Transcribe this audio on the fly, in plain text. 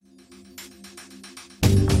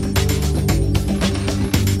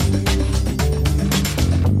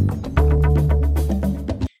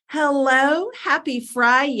Hello, happy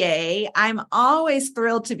Friday. I'm always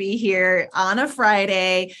thrilled to be here on a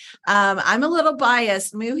Friday. I'm a little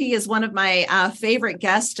biased. Muhi is one of my favorite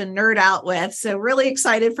guests to nerd out with. So really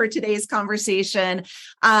excited for today's conversation.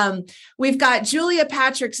 We've got Julia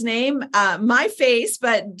Patrick's name, my face,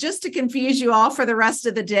 but just to confuse you all for the rest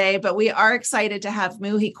of the day, but we are excited to have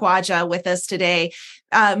Muhi Khwaja with us today.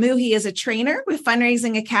 Muhi is a trainer with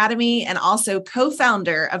Fundraising Academy and also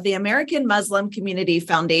co-founder of the American Muslim Community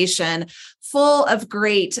Foundation, full of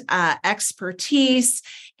great expertise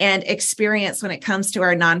and experience when it comes to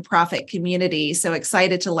our nonprofit community. So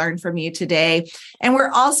excited to learn from you today. And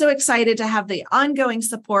we're also excited to have the ongoing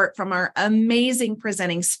support from our amazing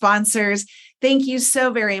presenting sponsors. Thank you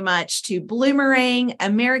so very much to Bloomerang,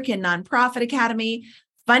 American Nonprofit Academy,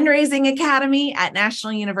 Fundraising Academy at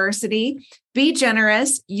National University, Be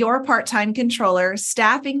Generous, Your Part-Time Controller,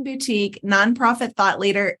 Staffing Boutique, Nonprofit Thought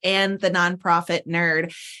Leader, and The Nonprofit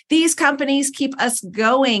Nerd. These companies keep us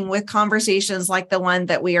going with conversations like the one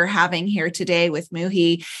that we are having here today with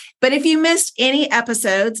Muhi. But if you missed any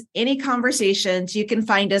episodes, any conversations, you can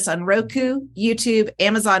find us on Roku, YouTube,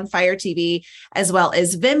 Amazon Fire TV, as well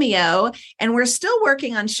as Vimeo. And we're still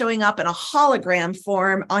working on showing up in a hologram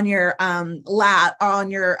form on your lap,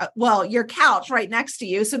 on your couch right next to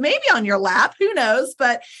you. So maybe on your lap, who knows?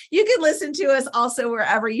 But you can listen to us also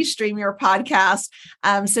wherever you stream your podcast.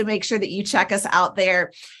 So make sure that you check us out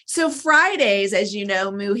there. So Fridays, as you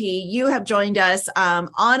know, Muhi, you have joined us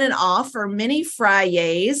on and off for many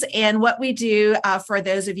Fridays. And what we do for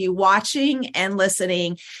those of you watching and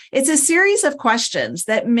listening, it's a series of questions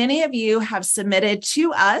that many of you have submitted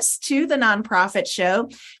to us, to the Nonprofit Show.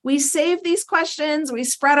 We save these questions, we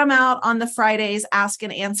spread them out on the Fridays Ask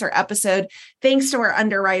and Answer episode, thanks to our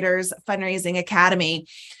underwriters, Fundraising Academy.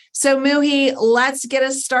 So Muhi, let's get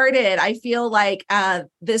us started. I feel like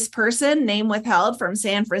this person, name withheld, from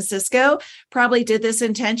San Francisco, probably did this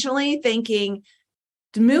intentionally, thinking,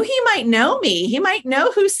 Muhi might know me. He might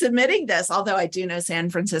know who's submitting this, although I do know San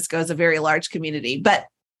Francisco is a very large community. But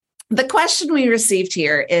the question we received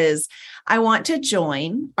here is, I want to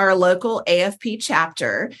join our local AFP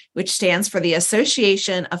chapter, which stands for the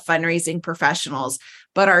Association of Fundraising Professionals.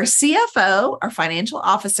 But our CFO, our financial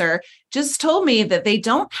officer, just told me that they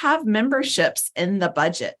don't have memberships in the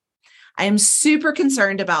budget. I am super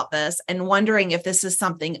concerned about this and wondering if this is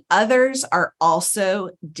something others are also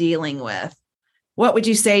dealing with. What would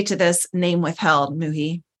you say to this name withheld,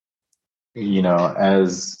 Muhi?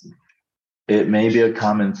 As it may be a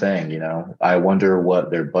common thing, I wonder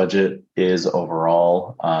what their budget is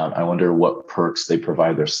overall. I wonder what perks they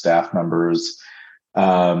provide their staff members.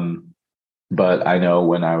 But I know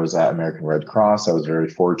when I was at American Red Cross, I was very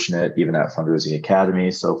fortunate, even at Fundraising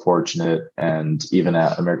Academy, so fortunate, and even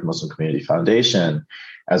at American Muslim Community Foundation.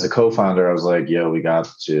 As a co-founder, I was like, we got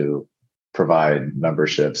to provide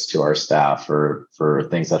memberships to our staff for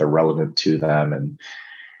things that are relevant to them. And,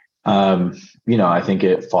 I think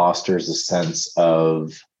it fosters a sense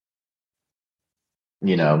of,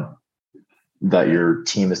 that your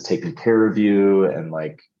team is taking care of you and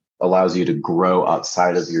allows you to grow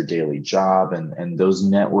outside of your daily job. And those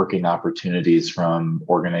networking opportunities from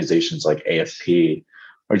organizations like AFP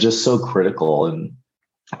are just so critical. And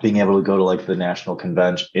being able to go to the national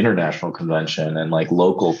convention, international convention, and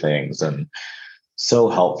local things, and so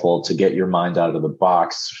helpful to get your mind out of the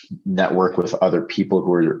box, network with other people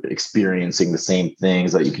who are experiencing the same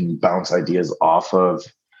things that you can bounce ideas off of.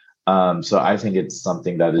 So I think it's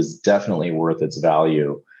something that is definitely worth its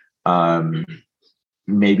value.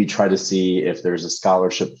 Maybe try to see if there's a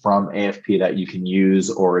scholarship from AFP that you can use,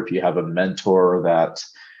 or if you have a mentor, that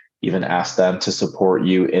even ask them to support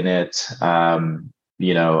you in it. I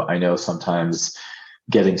know sometimes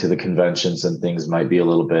getting to the conventions and things might be a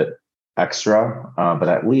little bit extra, but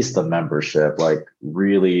at least the membership,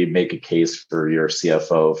 really make a case for your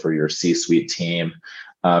CFO, for your C-suite team,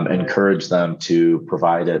 encourage them to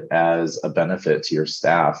provide it as a benefit to your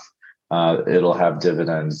staff. It'll have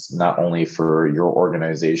dividends not only for your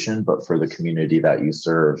organization, but for the community that you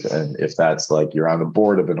serve. And if that's you're on the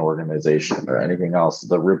board of an organization or anything else,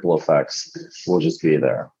 the ripple effects will just be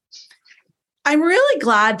there. I'm really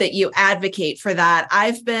glad that you advocate for that.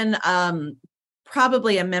 I've been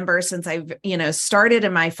probably a member since I've, started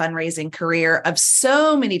in my fundraising career of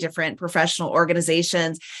so many different professional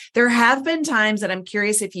organizations. There have been times, and I'm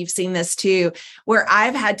curious if you've seen this too, where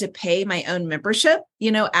I've had to pay my own membership,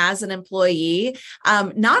 as an employee.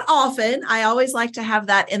 Not often. I always like to have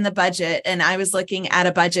that in the budget. And I was looking at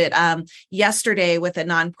a budget yesterday with a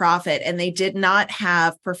nonprofit, and they did not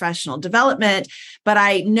have professional development, but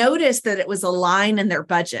I noticed that it was a line in their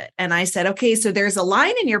budget. And I said, okay, so there's a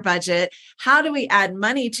line in your budget. How do we we add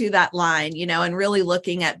money to that line, and really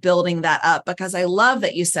looking at building that up, because I love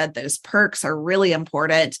that you said those perks are really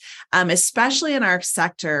important, especially in our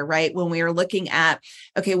sector, right? When we are looking at,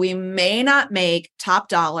 okay, we may not make top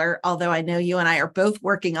dollar, although I know you and I are both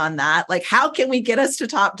working on that. Like, how can we get us to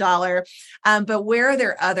top dollar? But where are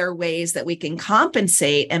there other ways that we can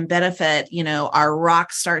compensate and benefit, our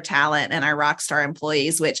rock star talent and our rock star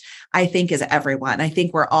employees, which I think is everyone. I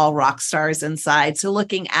think we're all rock stars inside. So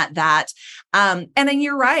looking at that. And then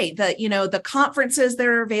you're right that, the conferences that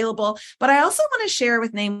are available, but I also want to share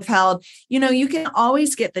with Name Withheld, you can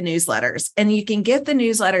always get the newsletters, and you can get the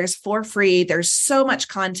newsletters for free. There's so much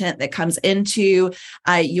content that comes into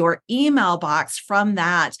your email box from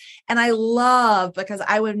that. And I love, because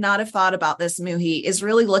I would not have thought about this, Muhi, is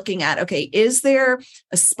really looking at, okay, is there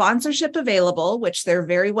a sponsorship available, which there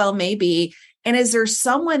very well may be, and is there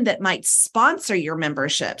someone that might sponsor your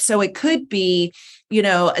membership? So it could be,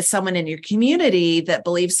 someone in your community that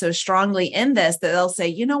believes so strongly in this that they'll say,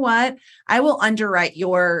 you know what, I will underwrite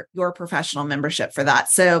your professional membership for that.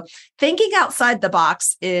 So thinking outside the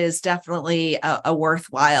box is definitely a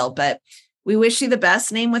worthwhile, but we wish you the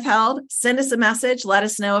best, Name Withheld. Send us a message. Let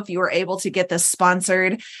us know if you were able to get this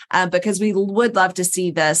sponsored, because we would love to see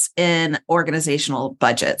this in organizational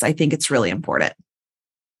budgets. I think it's really important.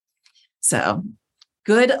 So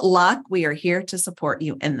good luck. We are here to support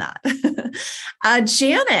you in that.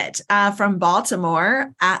 Janet from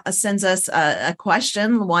Baltimore sends us a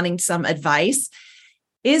question wanting some advice.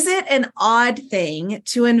 Is it an odd thing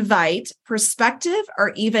to invite prospective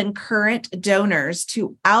or even current donors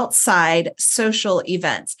to outside social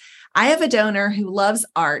events? I have a donor who loves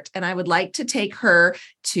art, and I would like to take her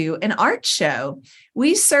to an art show.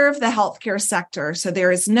 We serve the healthcare sector, so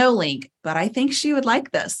there is no link, but I think she would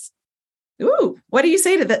like this. Ooh, what do you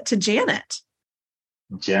say to Janet?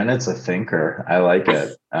 Janet's a thinker. I like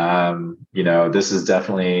it. This is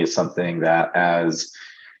definitely something that as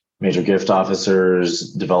major gift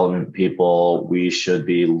officers, development people, we should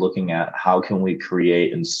be looking at how can we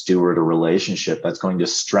create and steward a relationship that's going to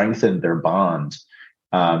strengthen their bond,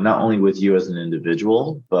 not only with you as an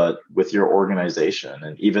individual, but with your organization.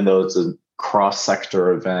 And even though it's a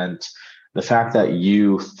cross-sector event, the fact that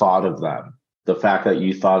you thought of them, the fact that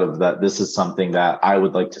you thought of that, this is something that I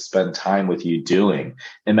would like to spend time with you doing.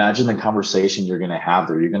 Imagine the conversation you're going to have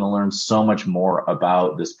there. You're going to learn so much more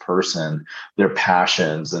about this person, their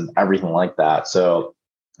passions, and everything like that. So,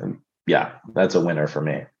 yeah, that's a winner for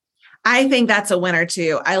me. I think that's a winner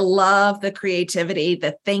too. I love the creativity,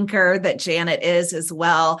 the thinker that Janet is as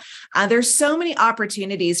well. There's so many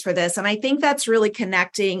opportunities for this. And I think that's really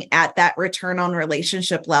connecting at that return on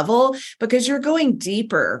relationship level, because you're going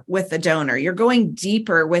deeper with the donor. You're going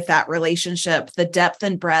deeper with that relationship. The depth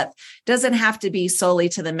and breadth doesn't have to be solely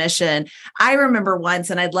to the mission. I remember once,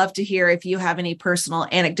 and I'd love to hear if you have any personal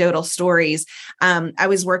anecdotal stories. I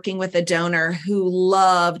was working with a donor who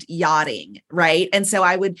loved yachting, right? And so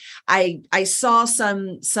I saw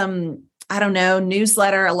some I don't know,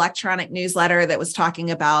 electronic newsletter that was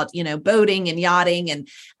talking about, boating and yachting. And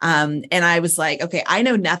I was like, okay, I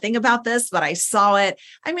know nothing about this, but I saw it.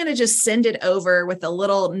 I'm going to just send it over with a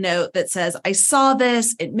little note that says, I saw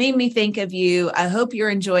this. It made me think of you. I hope you're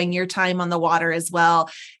enjoying your time on the water as well.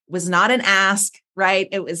 It was not an ask, right?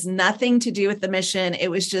 It was nothing to do with the mission.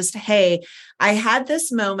 It was just, hey, I had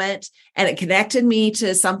this moment and it connected me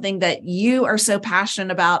to something that you are so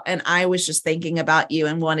passionate about. And I was just thinking about you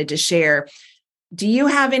and wanted to share. Do you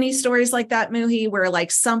have any stories like that, Muhi, where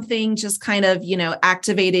like something just kind of,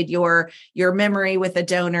 activated your memory with a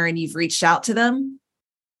donor and you've reached out to them?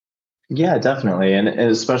 Yeah, definitely. And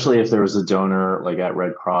especially if there was a donor like at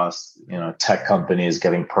Red Cross, tech companies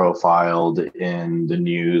getting profiled in the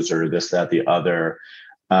news or this, that, the other,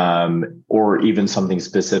 or even something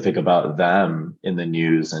specific about them in the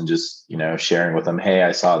news and just, sharing with them, hey,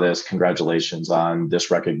 I saw this, congratulations on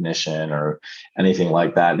this recognition or anything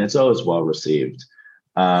like that. And it's always well received.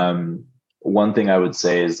 One thing I would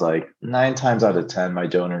say is like 9 times out of 10, my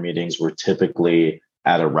donor meetings were typically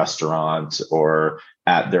at a restaurant or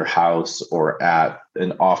at their house or at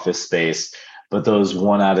an office space. But those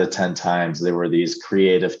 1 out of 10 times, there were these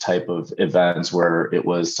creative type of events where it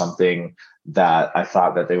was something that I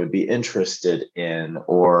thought that they would be interested in,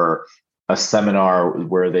 or a seminar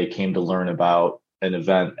where they came to learn about an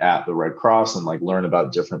event at the Red Cross and like learn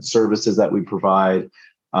about different services that we provide.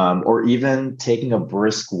 Or even taking a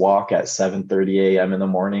brisk walk at 7:30 a.m. in the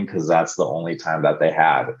morning, because that's the only time that they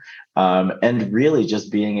had. And really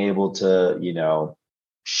just being able to,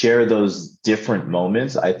 share those different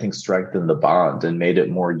moments, I think strengthened the bond and made it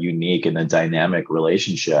more unique and a dynamic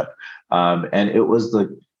relationship. And it was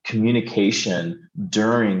communication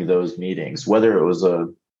during those meetings, whether it was a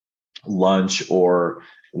lunch or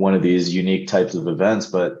one of these unique types of events,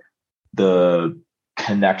 but the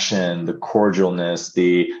connection, the cordialness,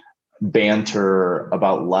 the banter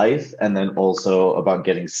about life, and then also about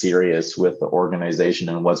getting serious with the organization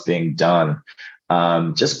and what's being done.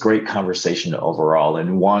 Just great conversation overall,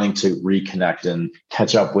 and wanting to reconnect and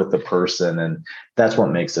catch up with the person. And that's what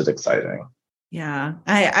makes it exciting. Yeah,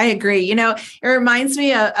 I agree. It reminds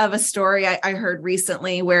me of a story I heard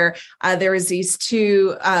recently where there was these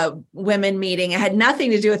two women meeting. It had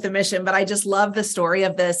nothing to do with the mission, but I just love the story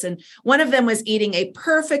of this. And one of them was eating a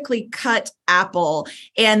perfectly cut apple.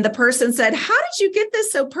 And the person said, "How did you get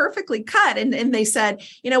this so perfectly cut?" And they said,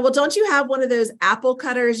 "Well, don't you have one of those apple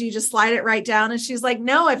cutters? You just slide it right down." And she's like,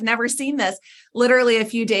 "No, I've never seen this." Literally a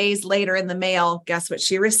few days later in the mail, guess what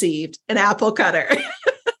she received? An apple cutter.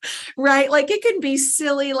 Right? Like it can be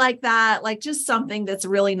silly like that, like just something that's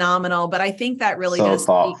really nominal. But I think that really does.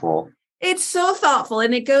 Thoughtful. It's so thoughtful.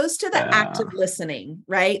 And it goes to the active listening,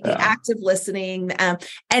 right? The active listening.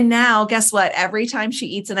 And now guess what? Every time she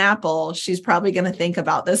eats an apple, she's probably going to think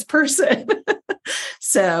about this person.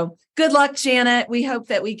 So good luck, Janet. We hope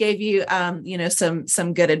that we gave you,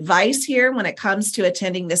 some good advice here when it comes to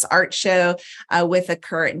attending this art show with a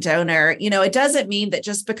current donor. It doesn't mean that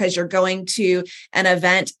just because you're going to an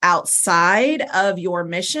event outside of your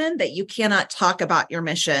mission that you cannot talk about your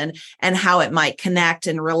mission and how it might connect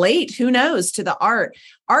and relate, who knows, to the art.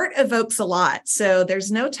 Art evokes a lot. So there's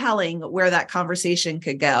no telling where that conversation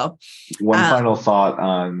could go. One final thought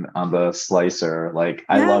on the slicer. Like,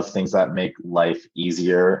 I love things that make life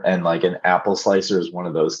easier. And like an apple slicer is one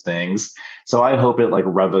of those things. So I hope it like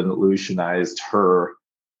revolutionized her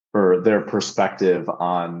or their perspective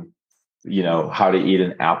on, how to eat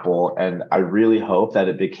an apple. And I really hope that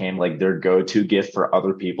it became like their go-to gift for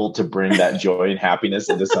other people to bring that joy and happiness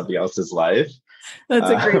into somebody else's life. That's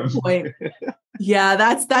a great point. Yeah,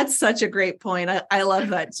 that's such a great point. I love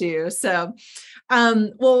that too. So,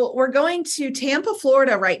 well, we're going to Tampa,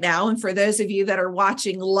 Florida right now. And for those of you that are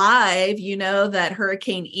watching live, you know that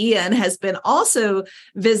Hurricane Ian has been also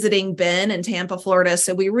visiting Ben in Tampa, Florida.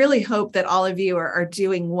 So we really hope that all of you are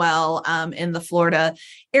doing well in the Florida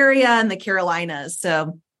area and the Carolinas.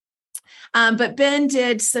 So, but Ben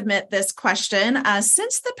did submit this question.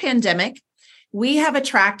 Since the pandemic, we have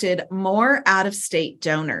attracted more out-of-state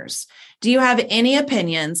donors. Do you have any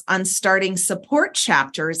opinions on starting support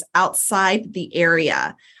chapters outside the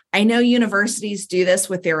area? I know universities do this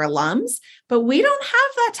with their alums, but we don't have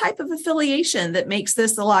that type of affiliation that makes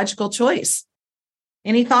this a logical choice.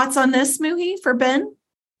 Any thoughts on this, Muhi, for Ben?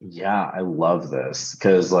 Yeah, I love this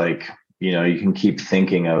because you can keep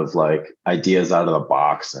thinking of like ideas out of the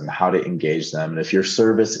box and how to engage them. And if your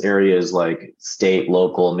service area is like state,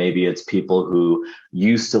 local, maybe it's people who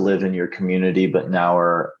used to live in your community, but now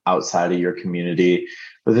are outside of your community.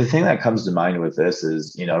 But the thing that comes to mind with this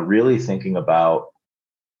is, really thinking about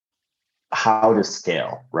how to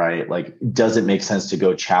scale, right? Like, does it make sense to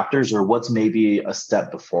go chapters, or what's maybe a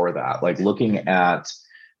step before that? Like looking at,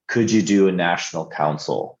 could you do a national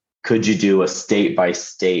council? Could you do a state by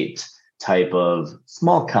state type of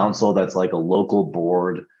small council that's like a local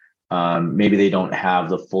board? Maybe they don't have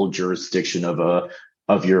the full jurisdiction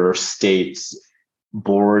of your state's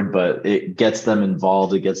board, but it gets them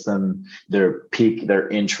involved. It gets them their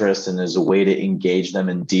interest, and is a way to engage them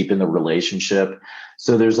and deepen the relationship.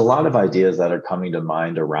 So there's a lot of ideas that are coming to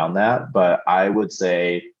mind around that. But I would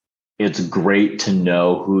say it's great to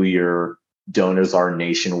know who your donors are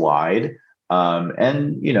nationwide.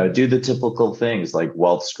 And, do the typical things like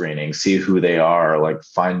wealth screening, see who they are, like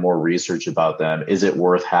find more research about them. Is it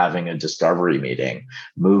worth having a discovery meeting?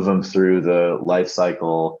 Move them through the life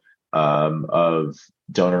cycle of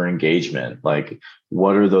donor engagement. Like,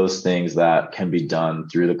 what are those things that can be done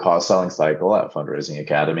through the cost selling cycle at Fundraising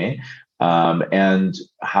Academy? And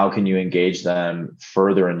how can you engage them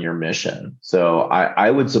further in your mission? So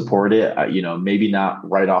I would support it, maybe not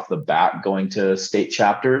right off the bat going to state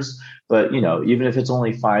chapters, but, even if it's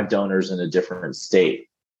only 5 donors in a different state,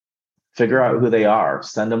 figure out who they are,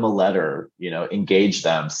 send them a letter, engage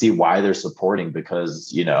them, see why they're supporting,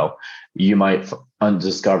 because, you might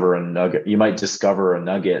discover a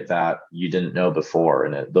nugget that you didn't know before.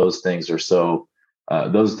 And those things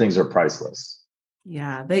are priceless.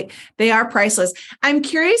 Yeah, they are priceless. I'm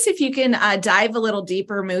curious if you can dive a little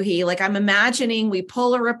deeper, Muhi. Like, I'm imagining we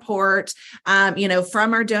pull a report,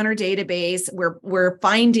 from our donor database. We're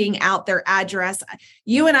finding out their address.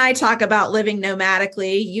 You and I talk about living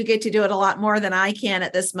nomadically. You get to do it a lot more than I can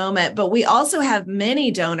at this moment. But we also have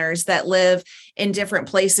many donors that live in different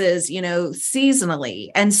places, seasonally.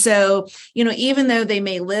 And so, even though they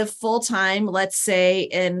may live full time, let's say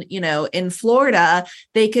in Florida,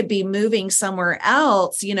 they could be moving somewhere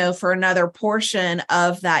else, for another portion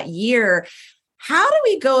of that year. How do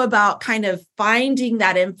we go about kind of finding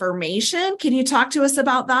that information? Can you talk to us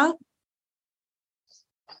about that?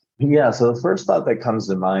 Yeah, so the first thought that comes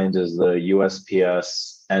to mind is the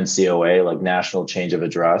USPS NCOA, like National Change of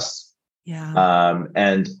Address. Yeah.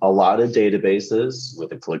 And a lot of databases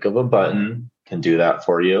with a click of a button can do that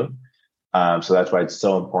for you. So that's why it's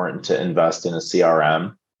so important to invest in a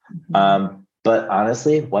CRM. Mm-hmm. But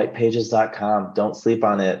honestly, whitepages.com, don't sleep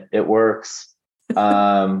on it. It works. You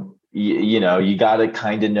got to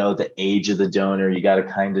kind of know the age of the donor. You got to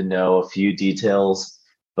kind of know a few details,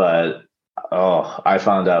 but I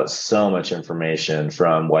found out so much information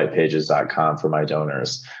from whitepages.com for my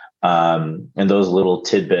donors. And those little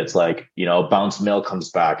tidbits like, bounce mail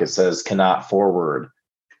comes back. It says cannot forward.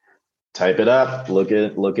 Type it up, look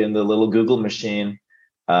in the little Google machine,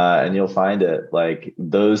 and you'll find it. Like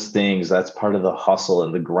those things, that's part of the hustle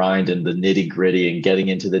and the grind and the nitty gritty and getting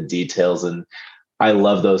into the details. And I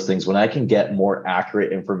love those things. When I can get more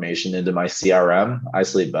accurate information into my CRM, I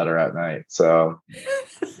sleep better at night. So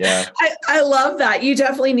yeah. I love that. You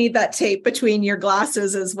definitely need that tape between your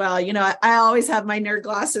glasses as well. I always have my nerd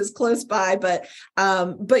glasses close by, but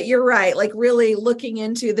you're right. Like really looking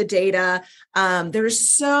into the data. There's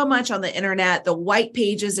so much on the internet, the white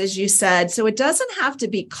pages, as you said. So it doesn't have to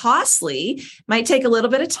be costly. Might take a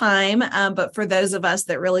little bit of time. But for those of us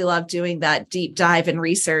that really love doing that deep dive and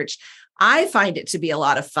research, I find it to be a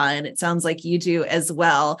lot of fun. It sounds like you do as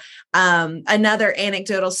well. Another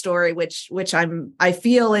anecdotal story, which I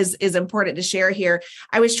feel is important to share here.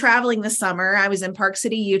 I was traveling this summer. I was in Park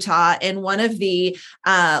City, Utah, and one of the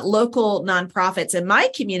local nonprofits in my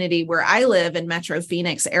community where I live in Metro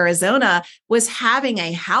Phoenix, Arizona, was having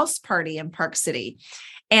a house party in Park City.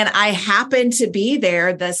 And I happened to be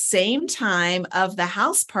there the same time of the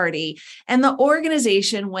house party. And the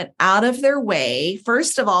organization went out of their way.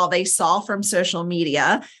 First of all, they saw from social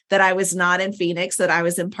media that I was not in Phoenix, that I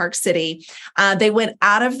was in Park City. They went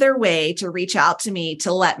out of their way to reach out to me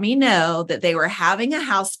to let me know that they were having a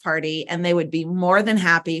house party and they would be more than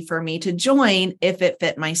happy for me to join if it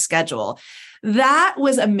fit my schedule. That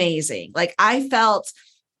was amazing. Like I felt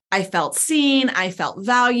seen, I felt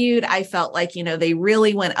valued. I felt like, they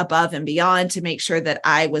really went above and beyond to make sure that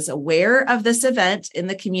I was aware of this event in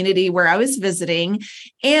the community where I was visiting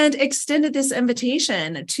and extended this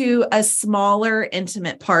invitation to a smaller,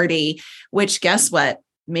 intimate party, which guess what?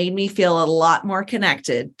 Made me feel a lot more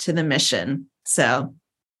connected to the mission. So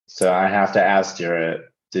I have to ask, Jarrett,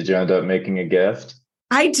 did you end up making a gift?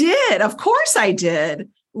 I did. Of course I did.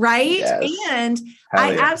 Right. Yes. And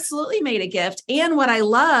I absolutely made a gift. And what I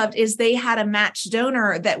loved is they had a match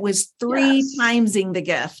donor that was three timesing the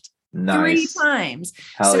gift. Nice. 3 times.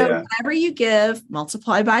 Hell so yeah. Whatever you give,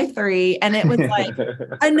 multiply by 3. And it was like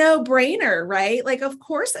a no-brainer, right? Like, of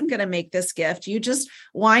course I'm going to make this gift. You just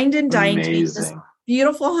wined and dined me this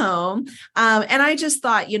beautiful home. And I just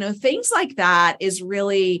thought, things like that is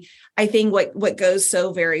really, I think what goes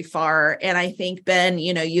so very far. And I think, Ben,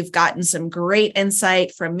 you've gotten some great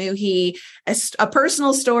insight from Muhi, a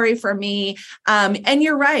personal story from me. And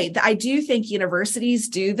you're right. I do think universities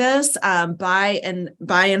do this by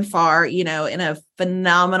and far, in a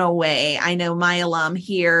phenomenal way. I know my alum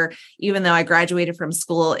here, even though I graduated from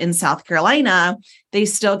school in South Carolina, they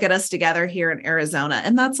still get us together here in Arizona.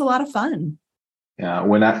 And that's a lot of fun. Yeah,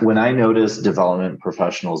 when I notice development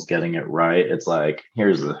professionals getting it right, it's like,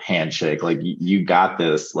 here's a handshake. Like you got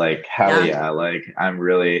this. Like hell yeah. Like I'm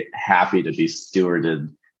really happy to be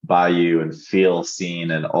stewarded by you and feel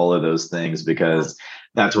seen and all of those things, because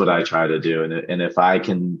that's what I try to do. And if I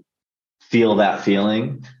can feel that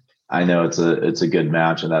feeling, I know it's a good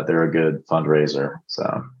match and that they're a good fundraiser.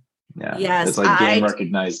 So yeah, yes, it's like game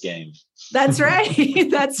recognized game. That's right.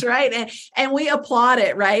 That's right. And we applaud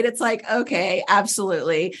it, right? It's like, okay,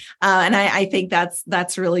 absolutely. And I think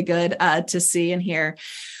that's really good to see and hear.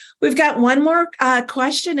 We've got one more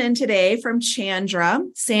question in today from Chandra,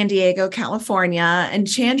 San Diego, California. And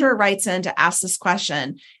Chandra writes in to ask this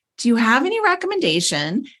question. Do you have any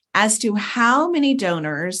recommendation as to how many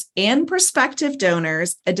donors and prospective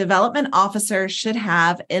donors a development officer should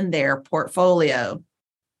have in their portfolio?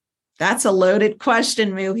 That's a loaded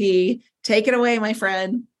question, Muhi. Take it away, my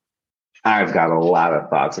friend. I've got a lot of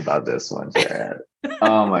thoughts about this one, Jared.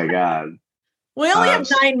 Oh my God. We only have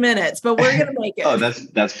 9 minutes, but we're going to make it. Oh,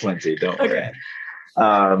 that's plenty. Don't worry.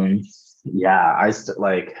 Yeah,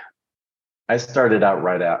 I started out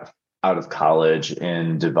out of college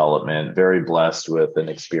in development, very blessed with an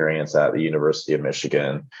experience at the University of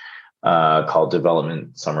Michigan called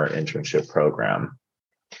Development Summer Internship Program.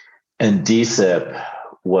 And DSIP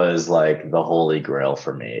was like the holy grail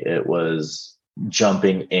for me. It was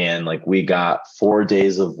jumping in, like we got 4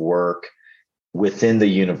 days of work within the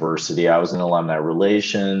university. I was in alumni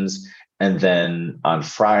relations. And then on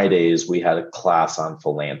Fridays, we had a class on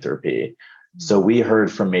philanthropy. So we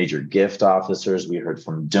heard from major gift officers, we heard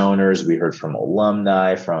from donors, we heard from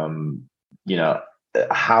alumni, from,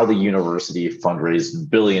 how the university fundraised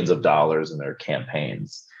billions of dollars in their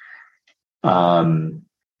campaigns. And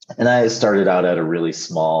I started out at a really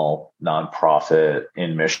small nonprofit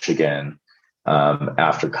in Michigan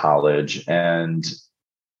after college. And,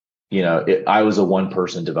 I was a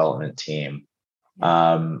one-person development team.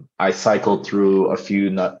 I cycled through a few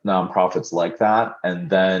nonprofits like that and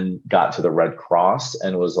then got to the Red Cross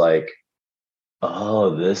and was like,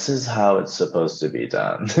 oh, this is how it's supposed to be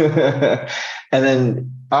done. And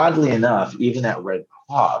then oddly enough, even at Red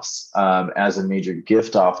Cross, as a major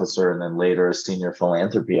gift officer and then later a senior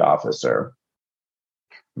philanthropy officer,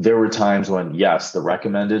 there were times when, yes, the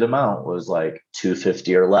recommended amount was like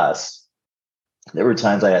 $250 or less. There were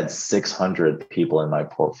times I had 600 people in my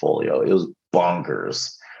portfolio. It was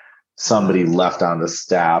bonkers. Somebody left on the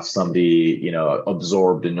staff, somebody,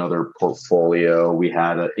 absorbed another portfolio. We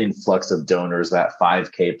had an influx of donors, that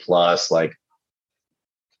 5K plus, like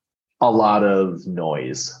a lot of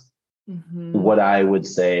noise. Mm-hmm. What I would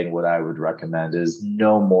say and what I would recommend is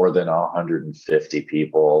no more than 150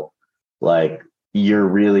 people. Like, you're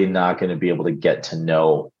really not going to be able to get to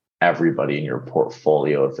know everybody in your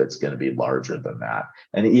portfolio if it's going to be larger than that.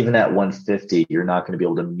 And even at 150, you're not going to be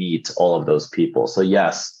able to meet all of those people. So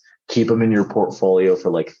yes, keep them in your portfolio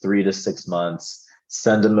for like 3 to 6 months,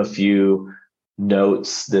 send them a few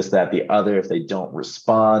notes, this, that, the other. If they don't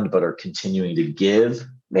respond, but are continuing to give,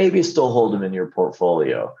 maybe still hold them in your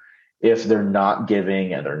portfolio. If they're not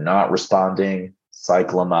giving and they're not responding,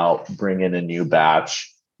 cycle them out, bring in a new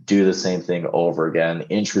batch, do the same thing over again,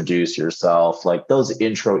 introduce yourself. Like those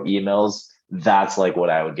intro emails, that's like what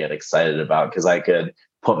I would get excited about, because I could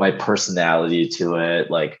put my personality to it,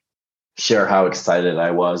 like share how excited I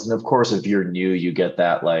was. And of course, if you're new, you get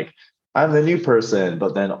that, like, I'm the new person,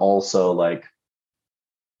 but then also like,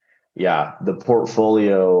 yeah, the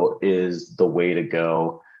portfolio is the way to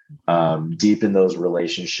go. Deepen those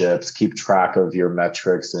relationships, keep track of your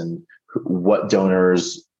metrics and what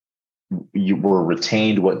donors you were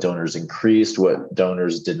retained, what donors increased, what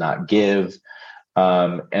donors did not give.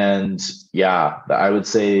 And yeah, I would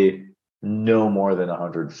say no more than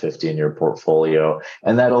 150 in your portfolio.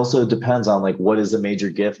 And that also depends on like, what is a major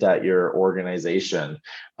gift at your organization?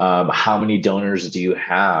 How many donors do you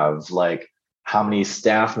have? Like, how many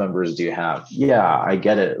staff members do you have? Yeah, I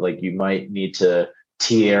get it. Like, you might need to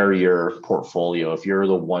tier your portfolio if you're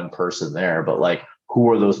the one person there, but like, who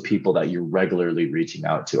are those people that you're regularly reaching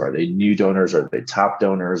out to? Are they new donors? Are they top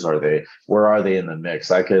donors? Where are they in the mix?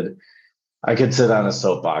 I could sit on a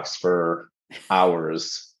soapbox for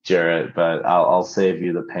hours, Jarrett, but I'll save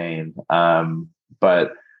you the pain.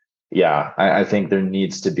 But yeah, I think there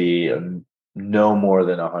needs to be no more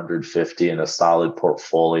than 150 in a solid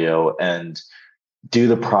portfolio, and do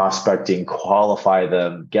the prospecting, qualify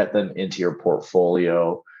them, get them into your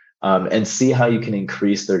portfolio. And see how you can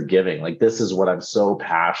increase their giving. Like, this is what I'm so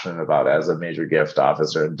passionate about as a major gift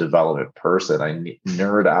officer and development person. I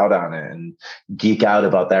nerd out on it and geek out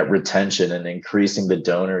about that retention and increasing the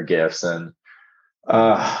donor gifts. And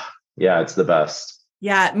yeah, it's the best.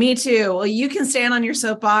 Yeah, me too. Well, you can stand on your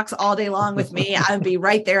soapbox all day long with me. I'll be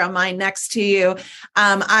right there on mine next to you.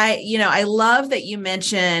 I love that you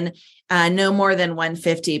mention no more than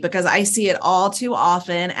 150, because I see it all too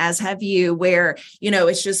often, as have you, where,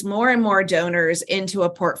 it's just more and more donors into a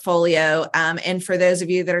portfolio. And for those of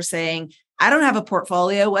you that are saying, I don't have a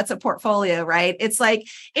portfolio, what's a portfolio, right? It's like,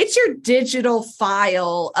 it's your digital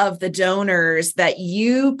file of the donors that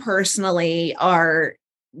you personally are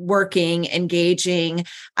working, engaging.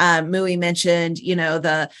 Mui mentioned,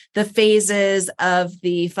 the phases of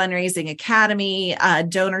the Fundraising Academy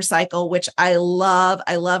donor cycle, which I love.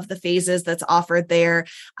 I love the phases that's offered there.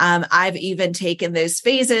 I've even taken those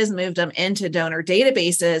phases, moved them into donor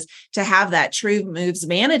databases to have that true moves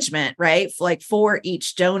management, right? Like for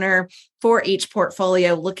each donor, for each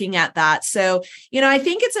portfolio, looking at that. So, I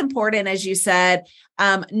think it's important, as you said,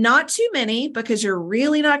 not too many, because you're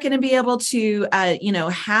really not going to be able to,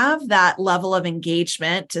 have that level of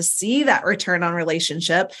engagement to see that return on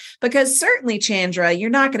relationship, because certainly, Chandra,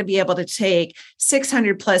 you're not going to be able to take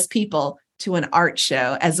 600 plus people to an art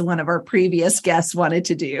show, as one of our previous guests wanted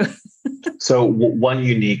to do? So one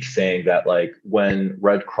unique thing that, like, when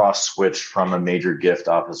Red Cross switched from a major gift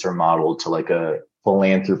officer model to like a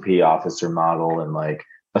philanthropy officer model, and like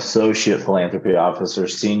associate philanthropy officer,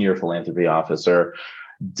 senior philanthropy officer,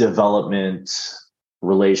 development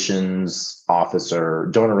relations officer,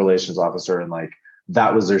 donor relations officer, and like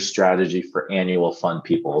that was their strategy for annual fund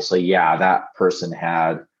people. So yeah, that person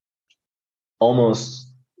had almost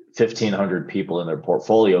 1,500 people in their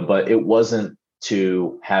portfolio, but it wasn't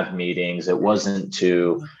to have meetings. It wasn't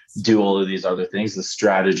to do all of these other things. The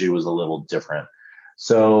strategy was a little different.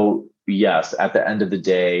 So yes, at the end of the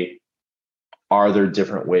day, are there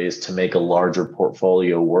different ways to make a larger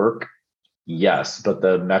portfolio work? Yes, but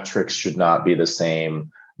the metrics should not be the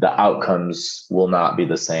same. The outcomes will not be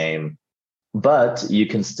the same, but you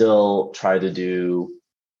can still try to do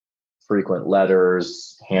frequent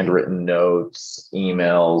letters, handwritten notes,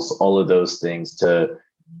 emails, all of those things to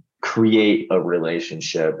create a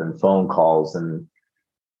relationship, and phone calls and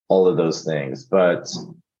all of those things. But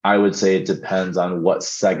I would say it depends on what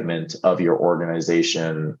segment of your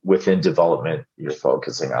organization within development you're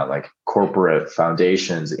focusing on, like corporate,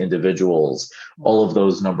 foundations, individuals. All of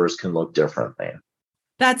those numbers can look differently.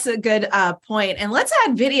 That's a good point. And let's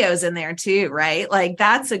add videos in there too, right? Like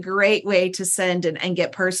that's a great way to send and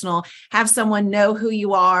get personal, have someone know who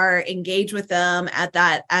you are, engage with them at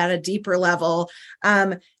a deeper level.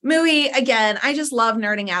 Muhi, again, I just love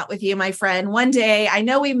nerding out with you, my friend. One day, I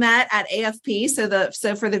know we met at AFP.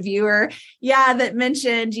 So for the viewer, that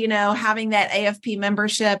mentioned, having that AFP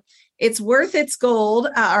membership, it's worth its gold,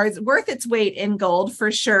 or it's worth its weight in gold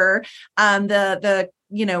for sure. The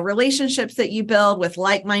relationships that you build with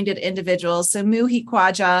like-minded individuals. So Muhi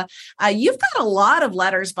Khwaja, you've got a lot of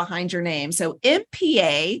letters behind your name. So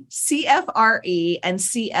MPA, CFRE, and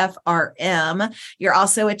CFRM. You're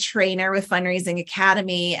also a trainer with Fundraising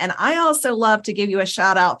Academy. And I also love to give you a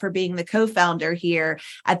shout out for being the co-founder here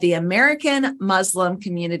at the American Muslim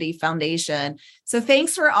Community Foundation. So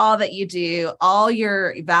thanks for all that you do, all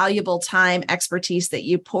your valuable time, expertise that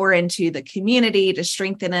you pour into the community to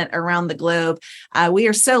strengthen it around the globe. We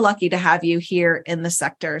are so lucky to have you here in the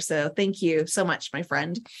sector. So thank you so much, my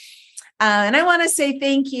friend. And I want to say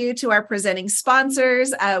thank you to our presenting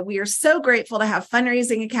sponsors. We are so grateful to have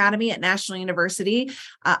Fundraising Academy at National University,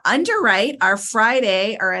 Underwrite, our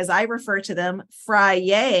Friday, or as I refer to them,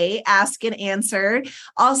 Friday, Ask and Answer.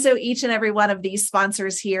 Also, each and every one of these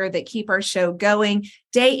sponsors here that keep our show going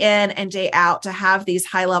day in and day out to have these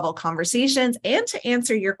high-level conversations and to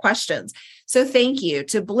answer your questions. So thank you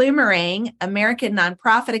to Bloomerang, American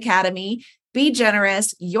Nonprofit Academy, Be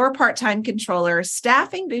Generous, Your Part-Time Controller,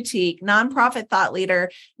 Staffing Boutique, Nonprofit Thought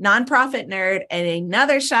Leader, Nonprofit Nerd, and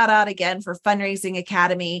another shout out again for Fundraising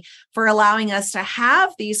Academy for allowing us to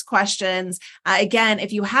have these questions. Again,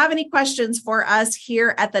 if you have any questions for us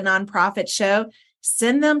here at the Nonprofit Show,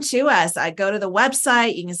 send them to us. Go to the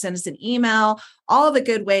website. You can send us an email, all the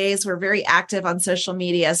good ways. We're very active on social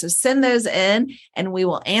media. So send those in and we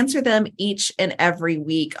will answer them each and every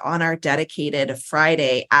week on our dedicated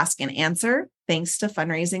Friday Ask and Answer, thanks to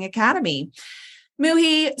Fundraising Academy.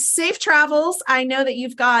 Muhi, safe travels. I know that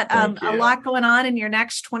you've got a lot going on in your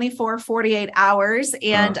next 24, 48 hours.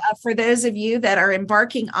 And for those of you that are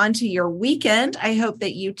embarking onto your weekend, I hope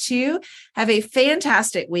that you too have a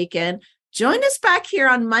fantastic weekend. Join us back here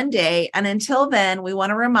on Monday. And until then, we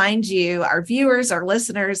want to remind you, our viewers, our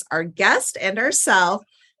listeners, our guest, and ourselves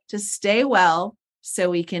to stay well so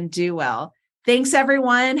we can do well. Thanks,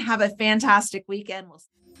 everyone. Have a fantastic weekend.